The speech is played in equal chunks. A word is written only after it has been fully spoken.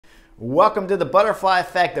Welcome to the Butterfly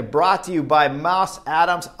Effect, brought to you by Mouse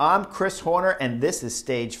Adams. I'm Chris Horner, and this is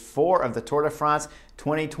stage 4 of the Tour de France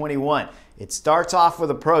 2021. It starts off with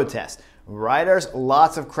a protest. Riders,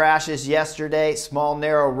 lots of crashes yesterday, small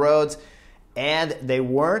narrow roads, and they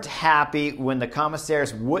weren't happy when the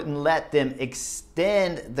commissaires wouldn't let them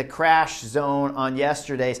extend the crash zone on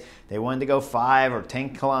yesterday's. They wanted to go 5 or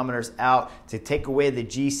 10 kilometers out to take away the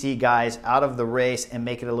GC guys out of the race and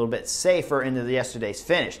make it a little bit safer into yesterday's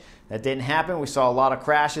finish. That didn't happen. We saw a lot of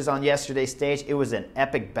crashes on yesterday's stage. It was an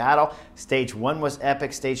epic battle. Stage 1 was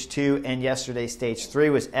epic, stage 2, and yesterday's stage 3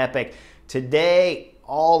 was epic. Today,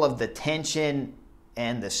 all of the tension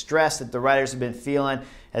and the stress that the riders have been feeling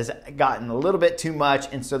has gotten a little bit too much,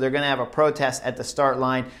 and so they're going to have a protest at the start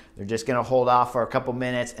line. They're just going to hold off for a couple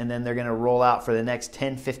minutes, and then they're going to roll out for the next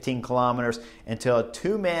 10-15 kilometers until a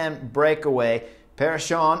two-man breakaway.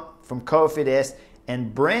 Perechon from Cavendish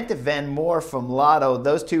and Brent Van Moor from Lotto,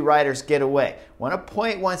 those two riders get away. Want to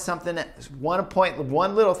point one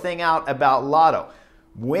little thing out about Lotto.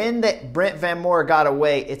 When Brent Van Moor got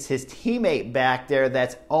away, it's his teammate back there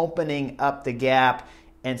that's opening up the gap.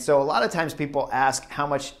 And so a lot of times people ask how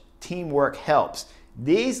much teamwork helps.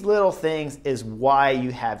 These little things is why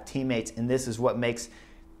you have teammates, and this is what makes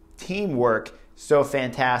teamwork so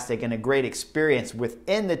fantastic and a great experience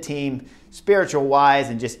within the team, spiritual-wise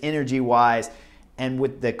and just energy-wise. And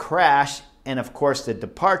with the crash and, of course, the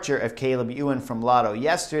departure of Caleb Ewan from Lotto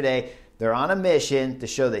yesterday, they're on a mission to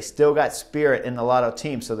show they still got spirit in the Lotto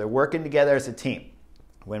team, so they're working together as a team.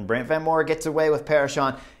 When Brent Van Moor gets away with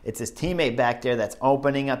Perechon, it's his teammate back there that's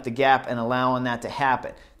opening up the gap and allowing that to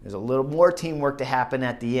happen. There's a little more teamwork to happen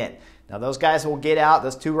at the end. Now those guys will get out,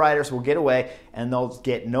 those two riders will get away, and they'll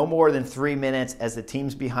get no more than 3 minutes as the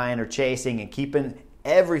teams behind are chasing and keeping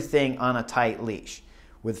everything on a tight leash.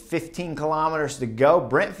 With 15 kilometers to go,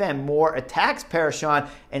 Brent Van Moor attacks Perechon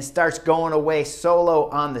and starts going away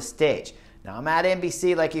solo on the stage. Now, I'm at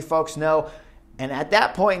NBC, like you folks know, and at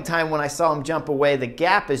that point in time when I saw him jump away, the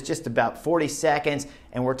gap is just about 40 seconds,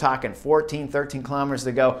 and we're talking 14, 13 kilometers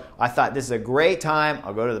to go. I thought this is a great time.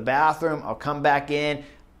 I'll go to the bathroom. I'll come back in,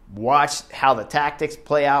 watch how the tactics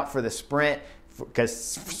play out for the sprint, because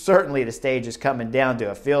certainly the stage is coming down to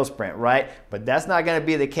a field sprint, right? But that's not going to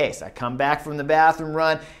be the case. I come back from the bathroom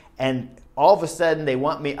run, and all of a sudden they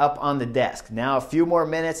want me up on the desk. Now a few more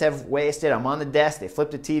minutes have wasted. I'm on the desk. They flip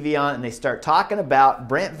the TV on, and they start talking about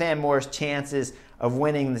Brent Van Moor's chances of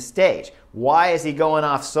winning the stage. Why is he going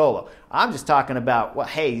off solo? I'm just talking about, well,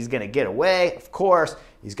 hey, he's going to get away. Of course,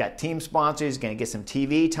 he's got team sponsors. He's going to get some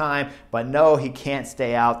TV time. But no, he can't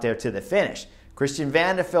stay out there to the finish. Christian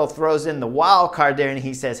Vande Velde throws in the wild card there, and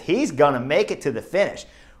he says he's going to make it to the finish.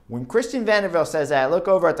 When Christian Vande Velde says that, I look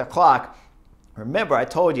over at the clock. Remember, I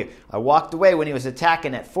told you, I walked away when he was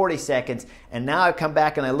attacking at 40 seconds, and now I come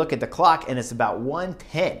back and I look at the clock, and it's about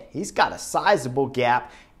 1:10. He's got a sizable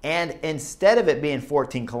gap, and instead of it being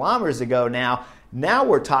 14 kilometers to go now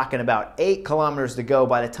we're talking about 8 kilometers to go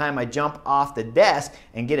by the time I jump off the desk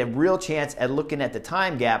and get a real chance at looking at the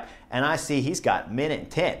time gap, and I see he's got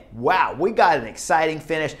minute 10. Wow, we got an exciting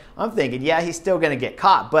finish. I'm thinking, yeah, he's still going to get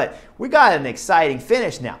caught, but we got an exciting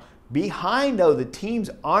finish now. Behind, though, the teams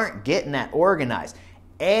aren't getting that organized.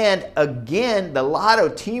 And again, the Lotto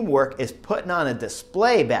teamwork is putting on a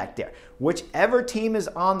display back there. Whichever team is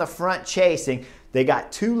on the front chasing, they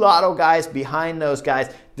got 2 Lotto guys behind those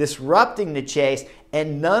guys disrupting the chase,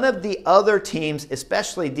 and none of the other teams,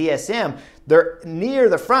 especially DSM, they're near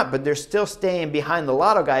the front, but they're still staying behind the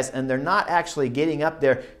Lotto guys, and they're not actually getting up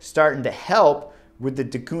there starting to help with the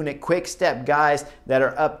Deceuninck Quick Step guys that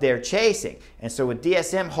are up there chasing. And so with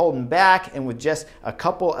DSM holding back and with just a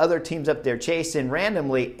couple other teams up there chasing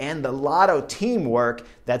randomly and the Lotto teamwork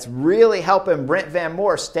that's really helping Brent Van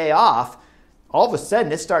Moor stay off, all of a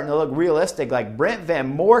sudden it's starting to look realistic, like Brent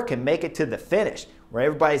Van Moor can make it to the finish, where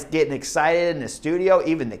everybody's getting excited in the studio,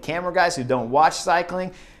 even the camera guys who don't watch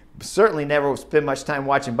cycling, certainly never spend much time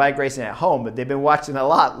watching bike racing at home, but they've been watching a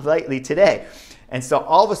lot lately today. And so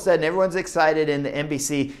all of a sudden, everyone's excited in the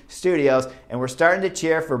NBC studios, and we're starting to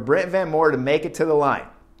cheer for Brent Van Moor to make it to the line.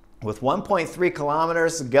 With 1.3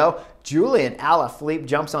 kilometers to go, Julian Alaphilippe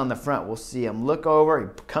jumps on the front. We'll see him look over. He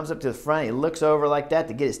comes up to the front. He looks over like that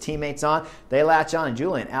to get his teammates on. They latch on, and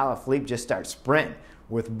Julian Alaphilippe just starts sprinting.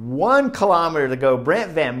 With 1 kilometer to go,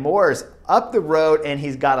 Brent Van Moor is up the road, and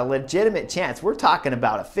he's got a legitimate chance. We're talking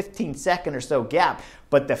about a 15-second or so gap,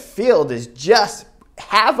 but the field is just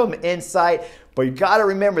have him in sight. But you got to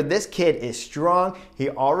remember, this kid is strong. He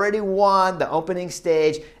already won the opening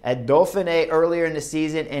stage at Dauphiné earlier in the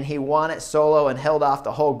season, and he won it solo and held off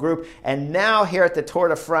the whole group. And now here at the Tour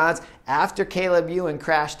de France, after Caleb Ewan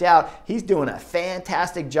crashed out, he's doing a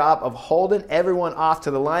fantastic job of holding everyone off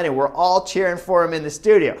to the line, and we're all cheering for him in the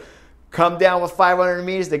studio. Come down with 500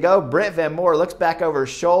 meters to go. Brent Van Moor looks back over his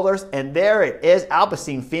shoulders, and there it is.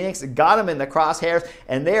 Alpecin Phoenix got him in the crosshairs,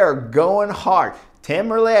 and they are going hard. Tim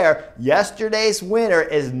Merlier, yesterday's winner,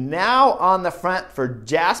 is now on the front for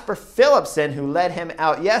Jasper Philipsen, who led him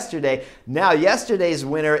out yesterday. Now yesterday's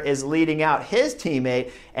winner is leading out his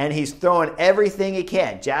teammate, and he's throwing everything he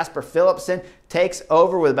can. Jasper Philipsen takes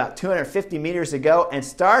over with about 250 meters to go and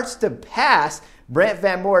starts to pass Brent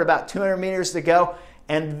Van Moor at about 200 meters to go.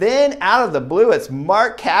 And then out of the blue, it's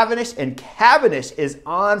Mark Cavendish, and Cavendish is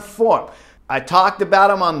on form. I talked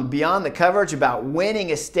about him on Beyond the Coverage about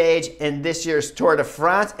winning a stage in this year's Tour de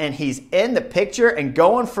France, and he's in the picture and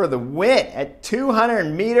going for the win at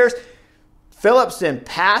 200 meters. Philipsen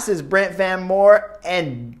passes Brent Van Moor,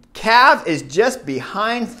 and Cav is just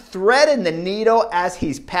behind, threading the needle as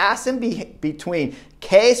he's passing between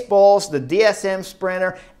Case Bowles, the DSM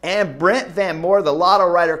sprinter, and Brent Van Moor, the Lotto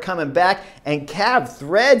rider, coming back. And Cav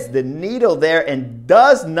threads the needle there and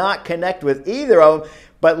does not connect with either of them,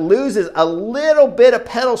 but loses a little bit of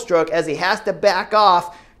pedal stroke as he has to back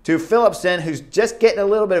off to Philipsen, who's just getting a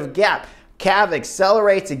little bit of gap. Cav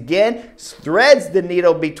accelerates again, threads the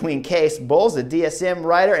needle between Case Bowles, the DSM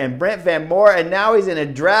rider, and Brent Van Moor, and now he's in a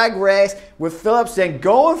drag race with Philipsen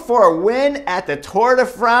going for a win at the Tour de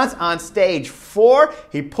France on stage 4.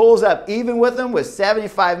 He pulls up even with him with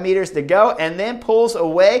 75 meters to go, and then pulls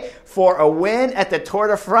away for a win at the Tour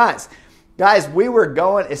de France. Guys, we were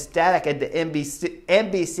going ecstatic at the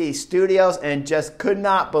NBC studios and just could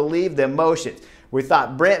not believe the emotions. We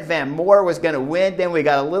thought Brent Van Moor was going to win. Then we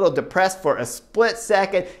got a little depressed for a split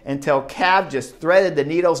second until Cav just threaded the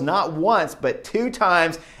needles not once but 2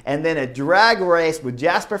 times, and then a drag race with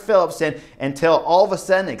Jasper Philipsen until all of a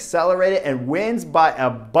sudden accelerated and wins by a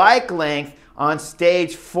bike length on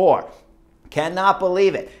stage 4. Cannot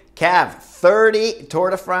believe it. Cav, 30 Tour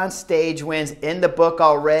de France stage wins in the book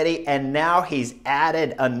already, and now he's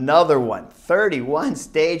added another one. 31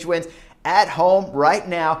 stage wins at home right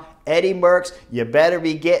now. Eddie Merckx, you better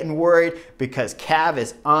be getting worried because Cav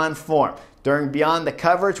is on form. During Beyond the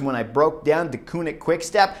Coverage, when I broke down the Deceuninck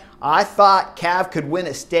Quickstep, I thought Cav could win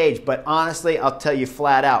a stage, but honestly, I'll tell you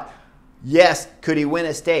flat out, yes, could he win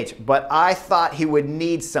a stage? But I thought he would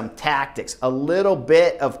need some tactics, a little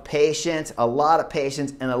bit of patience, a lot of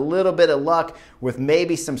patience, and a little bit of luck with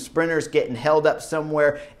maybe some sprinters getting held up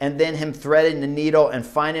somewhere, and then him threading the needle and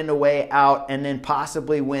finding a way out, and then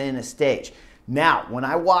possibly winning a stage. Now, when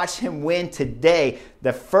I watched him win today,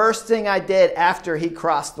 the first thing I did after he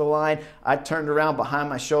crossed the line, I turned around behind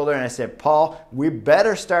my shoulder and I said, Paul, we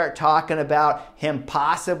better start talking about him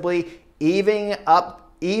possibly evening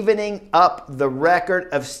up the record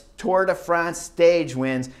of Tour de France stage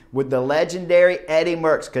wins with the legendary Eddie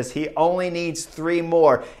Merckx, because he only needs 3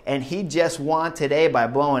 more, and he just won today by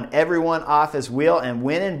blowing everyone off his wheel and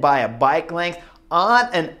winning by a bike length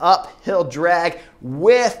on an uphill drag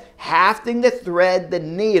with having to thread the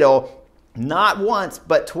needle not once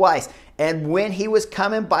but twice. And when he was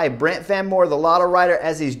coming by Brent Van Moor, the Lotto rider,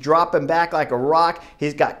 as he's dropping back like a rock,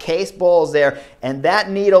 he's got Case Bowles there, and that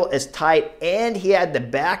needle is tight, and he had to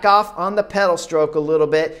back off on the pedal stroke a little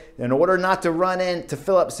bit in order not to run into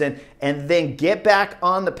Philipsen, and then get back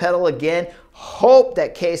on the pedal again. Hope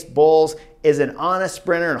that Case Bowles is an honest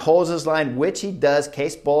sprinter and holds his line, which he does.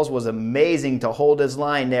 Case Bowles was amazing to hold his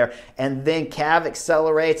line there. And then Cav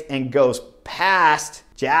accelerates and goes past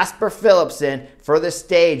Jasper Philipsen for the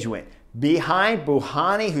stage win. Behind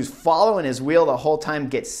Buhani, who's following his wheel the whole time,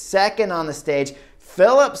 gets second on the stage.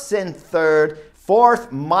 Philipsen third.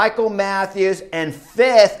 Fourth, Michael Matthews. And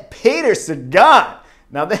fifth, Peter Sagan.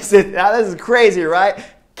 Now this is crazy, right?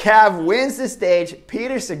 Cav wins the stage.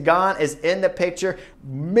 Peter Sagan is in the picture.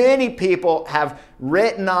 Many people have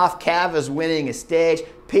written off Cav as winning a stage.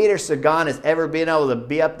 Peter Sagan has ever been able to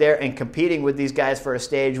be up there and competing with these guys for a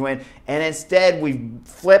stage win. And instead, we've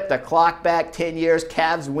flipped the clock back 10 years.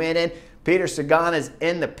 Cav's winning. Peter Sagan is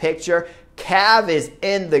in the picture. Cav is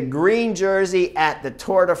in the green jersey at the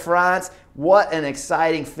Tour de France. What an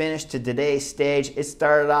exciting finish to today's stage. It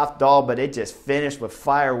started off dull, but it just finished with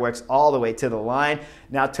fireworks all the way to the line.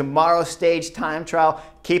 Now, tomorrow's stage time trial,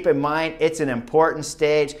 keep in mind, it's an important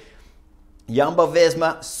stage.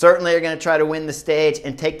 Jumbo-Visma certainly are going to try to win the stage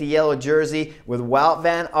and take the yellow jersey with Wout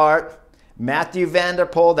van Aert. Mathieu van der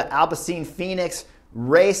Poel, the Alpecin Phoenix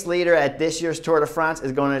race leader at this year's Tour de France,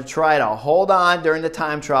 is going to try to hold on during the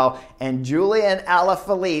time trial. And Julian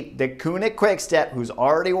Alaphilippe, the Kühne Quick-Step, who's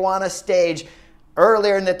already won a stage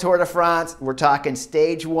earlier in the Tour de France, we're talking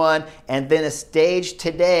stage 1, and then a stage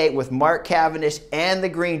today with Mark Cavendish and the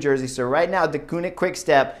green jersey. So right now, the Kühne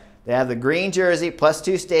Quick-Step, they have the green jersey plus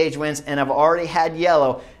 2 stage wins and have already had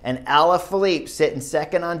yellow. And Alaphilippe, sitting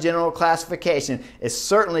second on general classification, is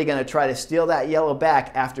certainly going to try to steal that yellow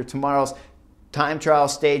back after tomorrow's time trial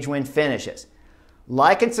stage win finishes.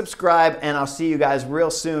 Like and subscribe, and I'll see you guys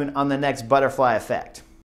real soon on the next Butterfly Effect.